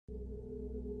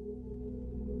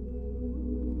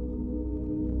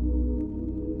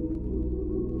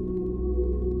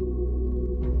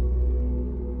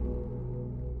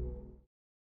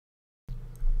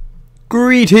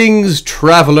Greetings,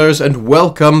 travelers, and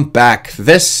welcome back.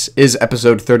 This is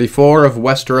episode 34 of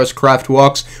WesterosCraft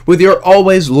Walks with your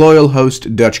always loyal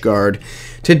host, Dutchguard.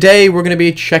 Today, we're going to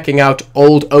be checking out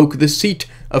Old Oak, the seat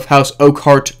of House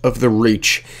Oakhart of the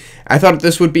Reach. I thought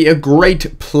this would be a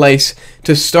great place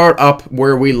to start up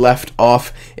where we left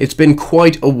off. It's been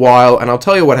quite a while, and I'll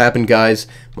tell you what happened, guys.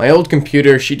 My old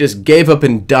computer, she just gave up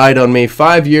and died on me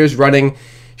 5 years running.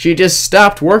 She just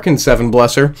stopped working, 7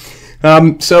 bless her.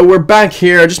 So we're back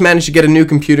here. I just managed to get a new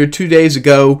computer 2 days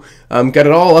ago. Got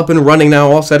it all up and running now,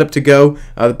 all set up to go.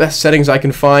 The best settings I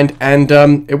can find, and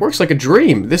it works like a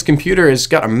dream. This computer has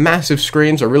got a massive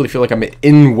screen, so I really feel like I'm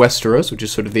in Westeros, which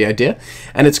is sort of the idea.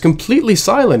 And it's completely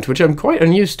silent, which I'm quite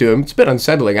unused to. It's a bit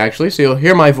unsettling, actually, so you'll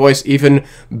hear my voice even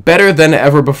better than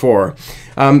ever before.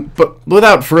 But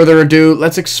without further ado,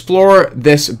 let's explore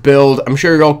this build. I'm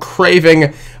sure you're all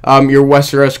craving your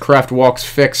WesterosCraft Walks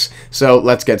fix, so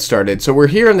let's get started. So we're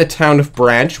here in the town of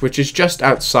Branch, which is just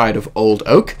outside of Old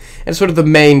Oak, and sort of the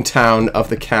main town of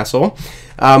the castle.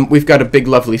 We've got a big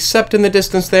lovely sept in the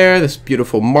distance there, this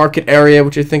beautiful market area,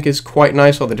 which I think is quite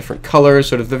nice, all the different colors,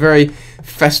 sort of the very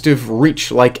festive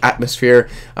Reach-like atmosphere.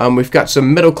 We've got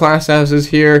some middle-class houses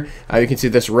here. You can see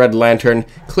this red lantern,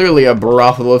 clearly a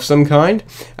brothel of some kind.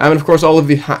 And of course all of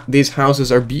these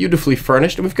houses are beautifully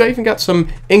furnished, and we've even got some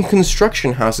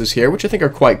in-construction houses here, which I think are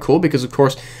quite cool, because of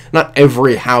course not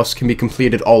every house can be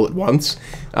completed all at once.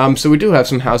 So we do have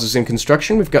some houses in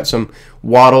construction. We've got some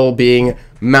wattle being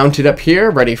mounted up here,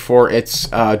 ready for its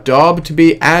daub to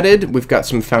be added. We've got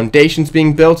some foundations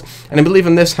being built, and I believe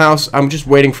in this house, I'm just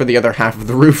waiting for the other half of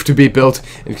the roof to be built,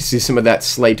 and you can see some of that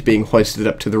slate being hoisted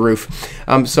up to the roof.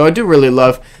 So I do really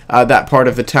love that part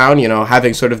of the town, you know,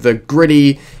 having sort of the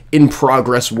gritty,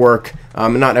 in-progress work,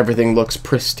 not everything looks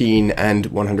pristine and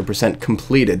 100%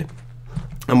 completed.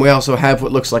 And we also have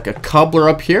what looks like a cobbler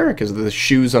up here, because of the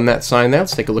shoes on that sign there.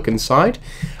 Let's take a look inside.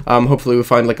 Hopefully we'll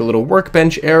find like a little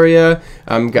workbench area.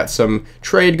 Got some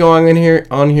trade going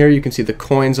on here. You can see the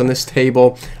coins on this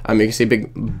table. You can see a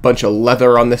big bunch of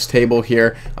leather on this table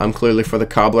here, clearly for the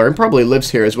cobbler. And probably lives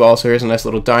here as well, so here's a nice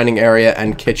little dining area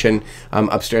and kitchen.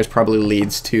 Upstairs probably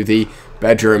leads to the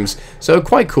bedrooms. So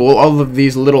quite cool. All of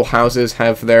these little houses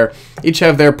have each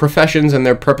have their professions and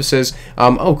their purposes.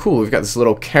 Oh cool, we've got this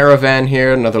little caravan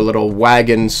here, another little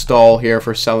wagon stall here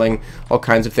for selling all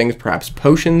kinds of things, perhaps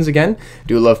potions again.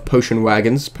 Do love potion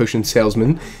wagons, potion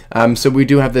salesmen. So we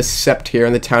do have this sept here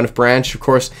in the town of Branch. Of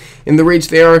course, in the Reach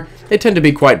they tend to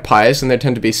be quite pious, and there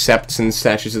tend to be septs and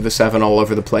statues of the Seven all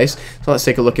over the place. So let's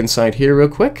take a look inside here real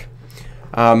quick.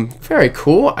 Very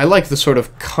cool. I like the sort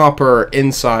of copper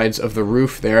insides of the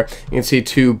roof there. You can see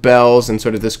 2 bells and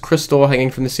sort of this crystal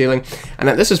hanging from the ceiling. And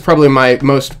this is probably my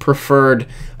most preferred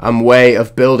way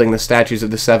of building the statues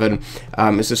of the Seven,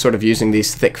 is just sort of using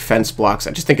these thick fence blocks.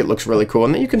 I just think it looks really cool.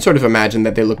 And you can sort of imagine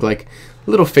that they look like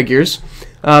little figures.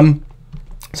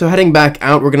 So heading back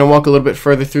out, we're going to walk a little bit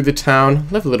further through the town.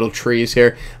 Love little trees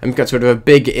here. And we've got sort of a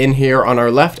big inn here on our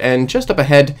left, and just up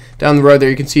ahead, down the road there,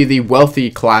 you can see the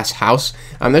wealthy class house.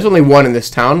 There's only one in this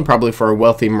town, probably for a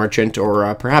wealthy merchant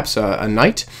or perhaps a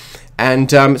knight.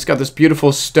 And it's got this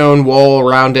beautiful stone wall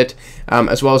around it,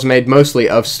 as well as made mostly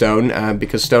of stone,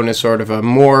 because stone is sort of a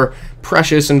more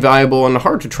precious and valuable and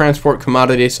hard to transport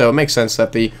commodity, so it makes sense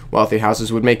that the wealthy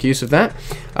houses would make use of that.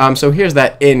 So here's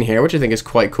that inn here, which I think is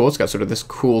quite cool. It's got sort of this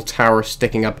cool tower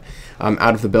sticking up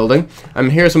out of the building.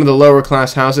 Here are some of the lower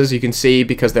class houses. You can see,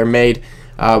 because they're made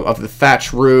of the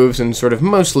thatch roofs and sort of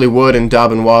mostly wood and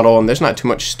daub and wattle, and there's not too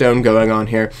much stone going on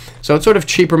here. So it's sort of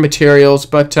cheaper materials,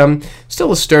 but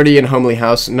still a sturdy and homely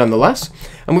house nonetheless.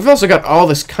 And we've also got all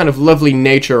this kind of lovely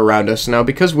nature around us. Now,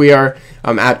 because we are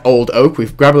at Old Oak,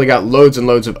 we've probably got loads and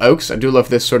loads of oaks. I do love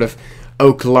this sort of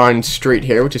oak-lined street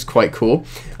here, which is quite cool.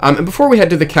 And before we head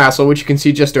to the castle, which you can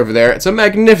see just over there, it's a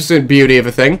magnificent beauty of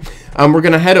a thing. We're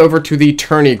going to head over to the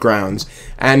tourney grounds.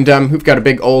 And we've got a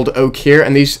big old oak here,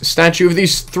 and these statue of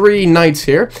these 3 knights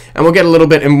here. And we'll get a little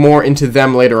bit more into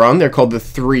them later on. They're called the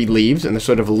 3 Leaves, and they're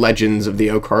sort of legends of the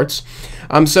Oakharts.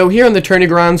 So here in the tourney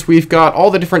grounds, we've got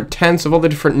all the different tents of all the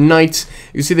different knights.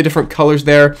 You see the different colors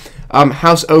there.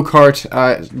 House Oakhart,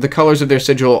 the colors of their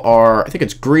sigil are, I think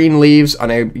it's green leaves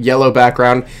on a yellow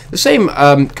background. The same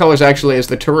colors actually as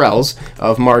the Tyrells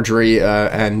of Marjorie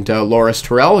and Loras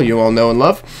Tyrell, you all know and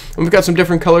love. And we've got some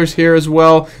different colors here as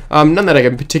well. None that I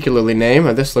can particularly name.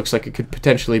 This looks like it could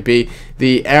potentially be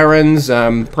the Aarons.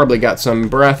 Probably got some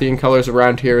Baratheon colors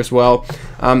around here as well.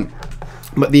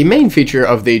 But the main feature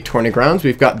of the tourney grounds,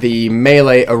 we've got the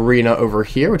melee arena over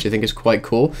here, which I think is quite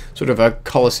cool. Sort of a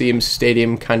Coliseum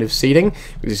stadium kind of seating.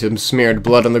 We see some smeared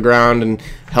blood on the ground and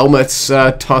helmets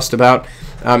tossed about.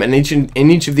 And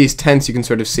in each of these tents, you can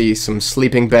sort of see some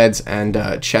sleeping beds and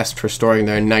a chest for storing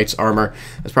their knight's armor.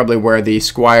 That's probably where the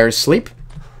squires sleep.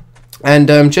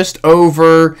 And just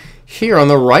over here on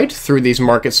the right, through these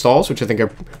market stalls, which I think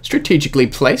are strategically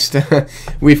placed,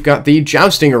 we've got the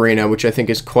jousting arena, which I think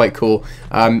is quite cool.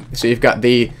 So you've got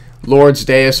the Lord's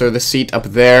dais, or the seat, up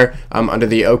there under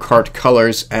the Oakhart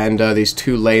colors, and these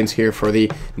two lanes here for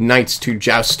the knights to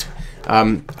joust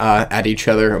at each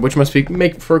other, which must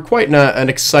make for quite an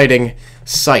exciting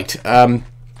sight.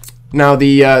 Now,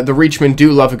 the Reachmen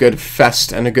do love a good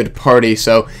fest and a good party,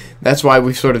 so that's why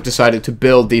we've sort of decided to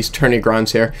build these tourney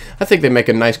grounds here. I think they make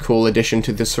a nice, cool addition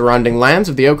to the surrounding lands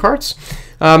of the Oakharts.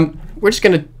 We're just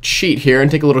going to cheat here and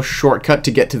take a little shortcut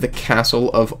to get to the Castle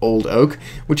of Old Oak,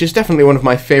 which is definitely one of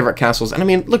my favorite castles. And I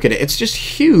mean, look at it. It's just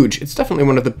huge. It's definitely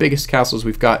one of the biggest castles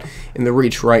we've got in the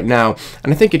Reach right now.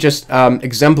 And I think it just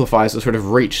exemplifies the sort of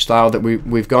Reach style that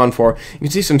we've gone for. You can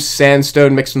see some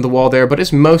sandstone mixed in the wall there, but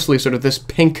it's mostly sort of this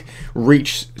pink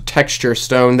Reach texture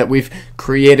stone that we've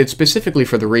created specifically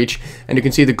for the Reach. And you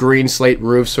can see the green slate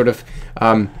roof sort of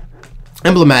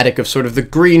emblematic of sort of the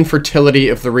green fertility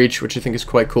of the Reach, which I think is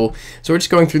quite cool. So we're just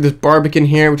going through this barbican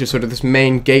here, which is sort of this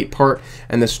main gate part,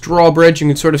 and this drawbridge. You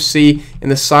can sort of see in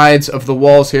the sides of the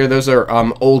walls here, those are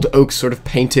old oaks sort of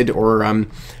painted or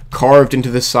carved into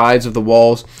the sides of the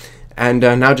walls. And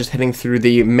now just heading through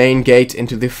the main gate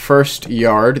into the first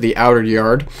yard, the outer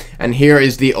yard. And here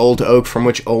is the Old Oak from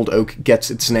which Old Oak gets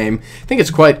its name. I think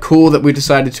it's quite cool that we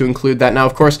decided to include that. Now,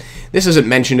 of course, this isn't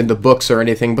mentioned in the books or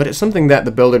anything, but it's something that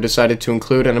the builder decided to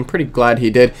include, and I'm pretty glad he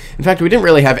did. In fact, we didn't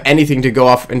really have anything to go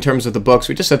off in terms of the books.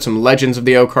 We just had some legends of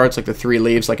the Oakharts, like the Three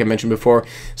Leaves, like I mentioned before,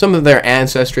 some of their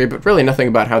ancestry, but really nothing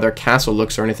about how their castle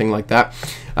looks or anything like that.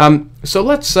 So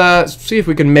let's see if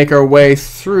we can make our way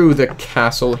through the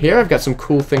castle here. I've got some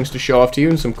cool things to show off to you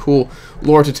and some cool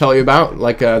lore to tell you about,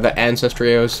 like the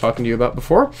ancestry I was talking to you about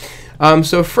before.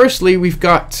 So firstly, we've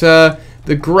got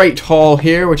the Great Hall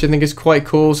here, which I think is quite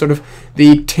cool. Sort of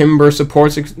the timber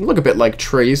supports look a bit like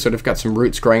trees, sort of got some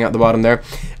roots growing out the bottom there.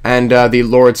 And the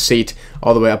Lord's seat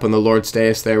all the way up on the Lord's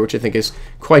dais there, which I think is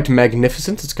quite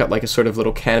magnificent. It's got like a sort of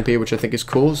little canopy, which I think is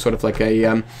cool, sort of like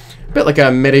a bit like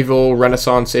a medieval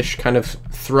Renaissance-ish kind of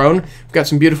throne. We've got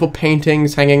some beautiful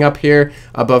paintings hanging up here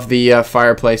above the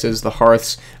fireplaces, the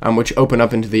hearths, which open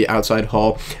up into the outside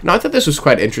hall. Now, I thought this was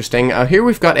quite interesting. Here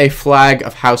we've got a flag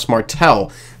of House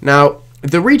Martell. Now,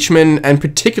 the Reachmen, and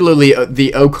particularly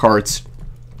the Oakharts,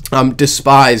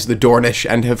 despise the Dornish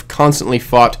and have constantly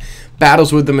fought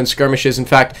battles with them in skirmishes. In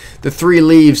fact, the Three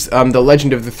Leaves, the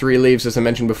legend of the Three Leaves, as I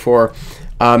mentioned before,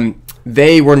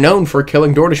 they were known for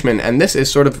killing Dornishmen, and this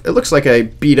is sort of, it looks like a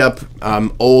beat-up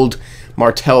old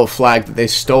Martell flag that they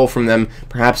stole from them,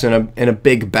 perhaps in a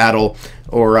big battle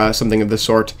or something of the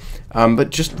sort. But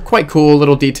just quite cool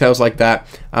little details like that.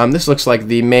 This looks like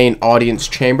the main audience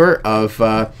chamber of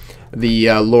the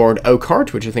Lord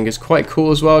Oakhart, which I think is quite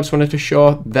cool as well. I just wanted to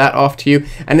show that off to you.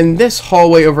 And in this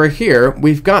hallway over here,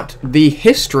 we've got the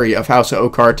history of House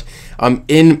Oakhart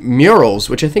in murals,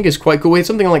 which I think is quite cool. We had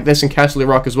something like this in Castle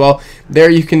Rock as well. There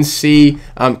you can see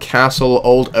Castle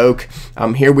Old Oak.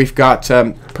 Here we've got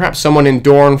perhaps someone in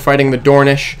Dorne fighting the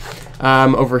Dornish.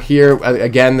 Over here,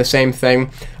 again, the same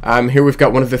thing. Here we've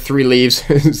got one of the Three Leaves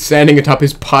standing atop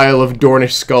his pile of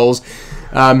Dornish skulls.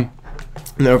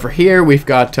 And over here, we've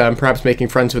got perhaps making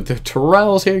friends with the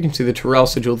Tyrells here. You can see the Tyrell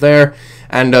sigil there.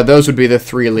 And those would be the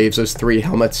Three Leaves, those three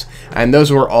helmets. And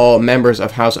those were all members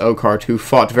of House Oakhart who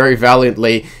fought very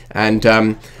valiantly and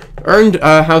earned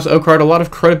House Oakhart a lot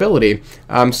of credibility.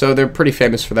 So they're pretty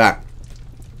famous for that.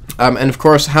 And of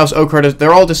course, House Oakhart,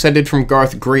 they're all descended from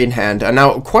Garth Greenhand. And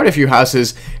now, quite a few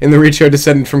houses in the Reach are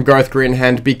descended from Garth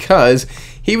Greenhand because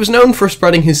he was known for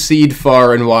spreading his seed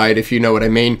far and wide, if you know what I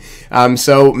mean.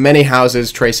 So many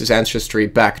houses trace his ancestry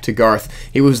back to Garth.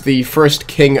 He was the first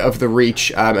king of the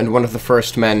Reach and one of the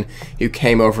first men who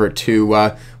came over to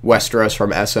Westeros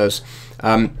from Essos.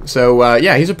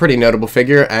 Yeah, he's a pretty notable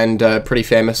figure and pretty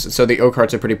famous, so the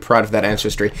Oakharts are pretty proud of that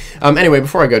ancestry. Anyway,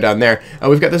 before I go down there,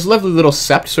 we've got this lovely little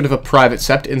sept, sort of a private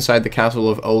sept inside the Castle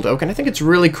of Old Oak, and I think it's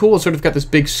really cool. It's sort of got this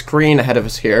big screen ahead of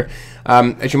us here,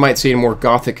 as you might see in more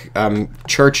Gothic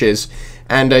churches,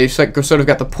 and you've sort of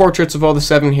got the portraits of all the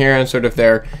seven here, and sort of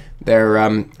their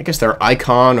I guess their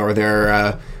icon or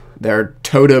their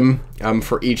totem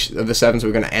for each of the seven. So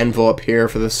we've got an anvil up here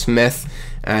for the smith,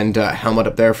 and a helmet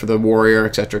up there for the warrior,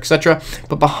 etc., etc.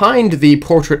 But behind the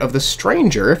portrait of the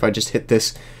stranger, if I just hit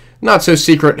this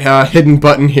not-so-secret hidden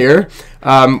button here,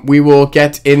 we will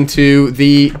get into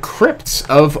the crypts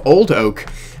of Old Oak.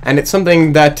 and it's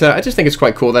something that I just think it's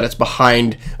quite cool that it's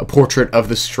behind a portrait of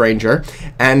the stranger.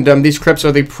 And these crypts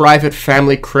are the private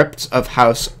family crypts of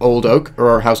House Old Oak,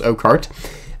 or House Oakhart.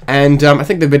 And I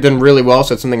think they've been done really well,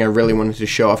 so it's something I really wanted to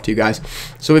show off to you guys.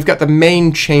 So we've got the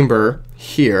main chamber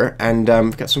here, and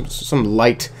we've got some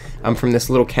light from this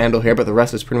little candle here, but the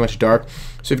rest is pretty much dark.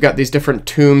 So we've got these different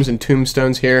tombs and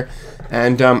tombstones here,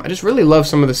 and I just really love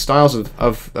some of the styles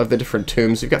of the different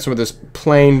tombs. You've got some of this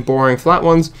plain, boring, flat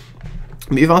ones.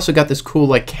 But you've also got this cool,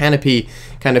 like, canopy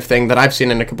kind of thing that I've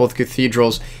seen in a couple of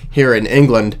cathedrals here in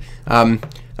England.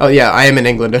 Oh yeah, I am in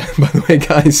England, by the way,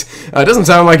 guys. It doesn't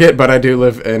sound like it, but I do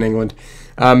live in England.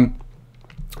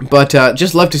 But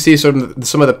just love to see sort of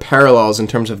some of the parallels in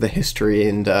terms of the history,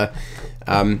 and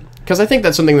because I think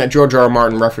that's something that George R. R.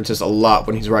 Martin references a lot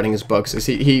when he's writing his books. Is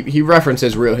he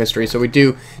references real history, so we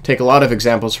do take a lot of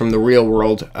examples from the real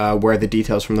world where the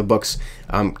details from the books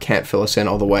can't fill us in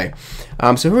all the way.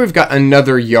 So here we've got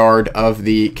another yard of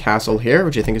the castle here,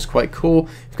 which I think is quite cool.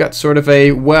 We've got sort of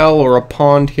a well or a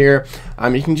pond here.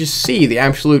 You can just see the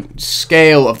absolute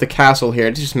scale of the castle here.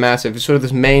 It's just massive. It's sort of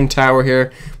this main tower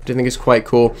here, which I think is quite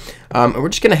cool. And we're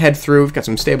just going to head through. We've got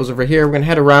some stables over here. We're going to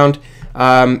head around.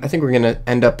 I think we're going to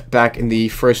end up back in the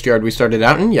first yard we started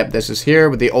out in. Yep, this is here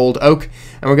with the old oak.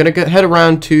 And we're going to head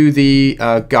around to the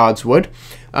Godswood.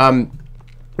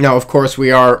 Now, of course,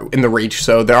 we are in the Reach,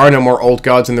 so there are no more old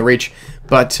gods in the Reach.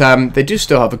 But they do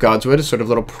still have a Godswood, a sort of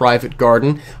little private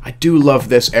garden. I do love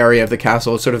this area of the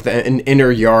castle. It's sort of an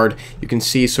inner yard. You can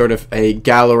see sort of a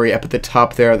gallery up at the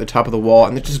top there, at the top of the wall,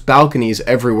 and there's just balconies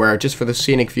everywhere, just for the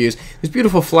scenic views. There's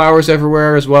beautiful flowers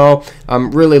everywhere as well.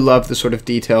 Really love the sort of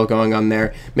detail going on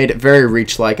there. Made it very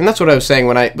Reach-like, and that's what I was saying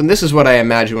when this is what I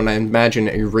imagine when I imagine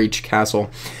a Reach castle.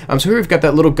 So here we've got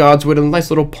that little Godswood, and a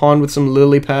nice little pond with some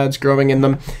lily pads growing in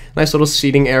them. Nice little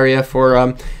seating area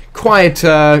for quiet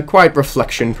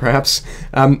reflection, perhaps.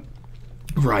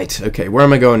 Right, okay, where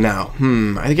am I going now?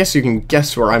 I guess you can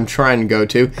guess where I'm trying to go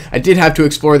to. I did have to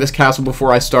explore this castle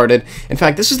before I started. In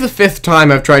fact, this is the 5th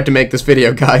time I've tried to make this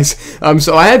video, guys.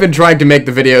 So I have been trying to make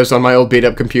the videos on my old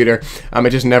beat-up computer. It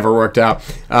just never worked out.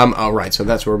 Alright, so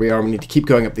that's where we are. We need to keep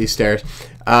going up these stairs.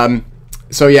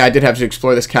 So yeah, I did have to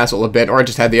explore this castle a bit, or I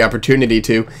just had the opportunity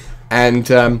to.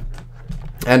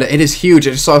 And it is huge.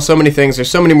 I just saw so many things.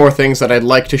 There's so many more things that I'd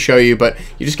like to show you, but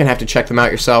you're just going to have to check them out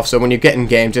yourself. So when you get in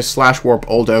game, just /warp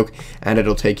Old Oak, and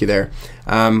it'll take you there.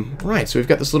 Right, so we've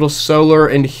got this little solar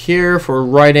in here for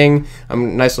writing.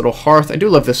 Nice little hearth. I do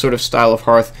love this sort of style of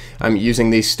hearth.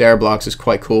 Using these stair blocks is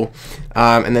quite cool.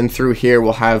 And then through here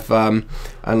we'll have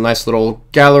a nice little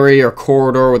gallery or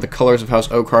corridor with the colors of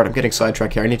House Oakhart. I'm getting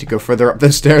sidetracked here. I need to go further up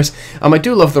the stairs. I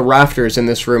do love the rafters in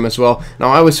this room as well. Now,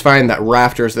 I always find that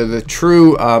rafters, they're the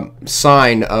true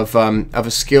sign of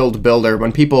a skilled builder.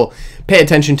 When people pay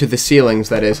attention to the ceilings,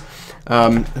 that is.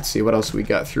 Let's see, what else we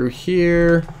got through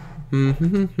here?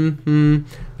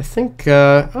 I think,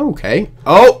 okay.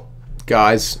 Oh,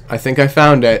 guys, I think I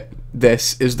found it.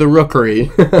 This is the rookery.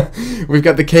 We've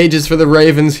got the cages for the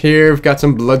ravens here. We've got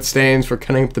some bloodstains for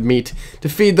cutting up the meat to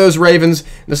feed those ravens.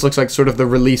 This looks like sort of the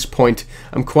release point.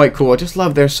 Quite cool. I just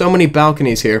love there's so many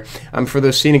balconies here for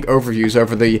those scenic overviews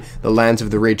over the lands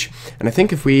of the Reach. And I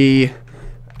think if we...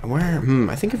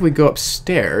 I think if we go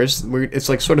upstairs, it's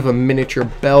like sort of a miniature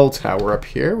bell tower up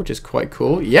here, which is quite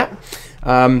cool. Yep.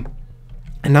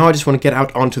 And now I just want to get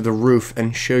out onto the roof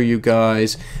and show you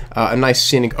guys a nice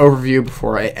scenic overview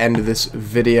before I end this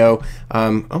video.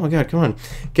 Oh my god, come on.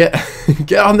 Get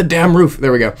on the damn roof.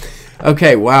 There we go.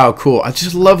 Okay, wow, cool. I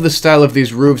just love the style of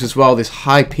these roofs as well, these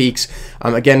high peaks.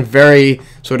 Again, very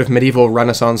sort of medieval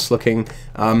Renaissance looking.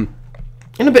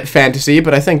 And a bit fantasy,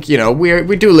 but I think, you know,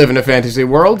 we do live in a fantasy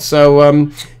world, so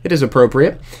it is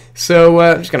appropriate. So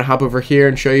I'm just going to hop over here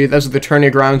and show you. Those are the tourney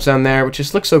grounds down there, which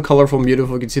just looks so colorful and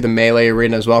beautiful. You can see the melee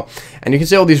arena as well. And you can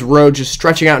see all these roads just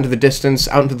stretching out into the distance,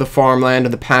 out into the farmland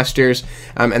and the pastures.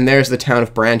 And there's the town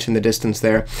of Branch in the distance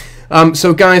there.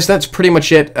 So guys, that's pretty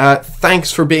much it.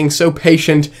 Thanks for being so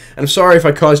patient. And I'm sorry if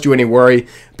I caused you any worry,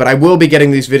 but I will be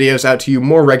getting these videos out to you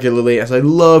more regularly, as I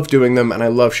love doing them and I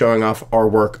love showing off our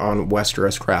work on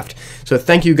WesterosCraft. So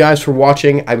thank you guys for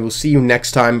watching. I will see you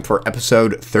next time for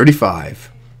episode 35.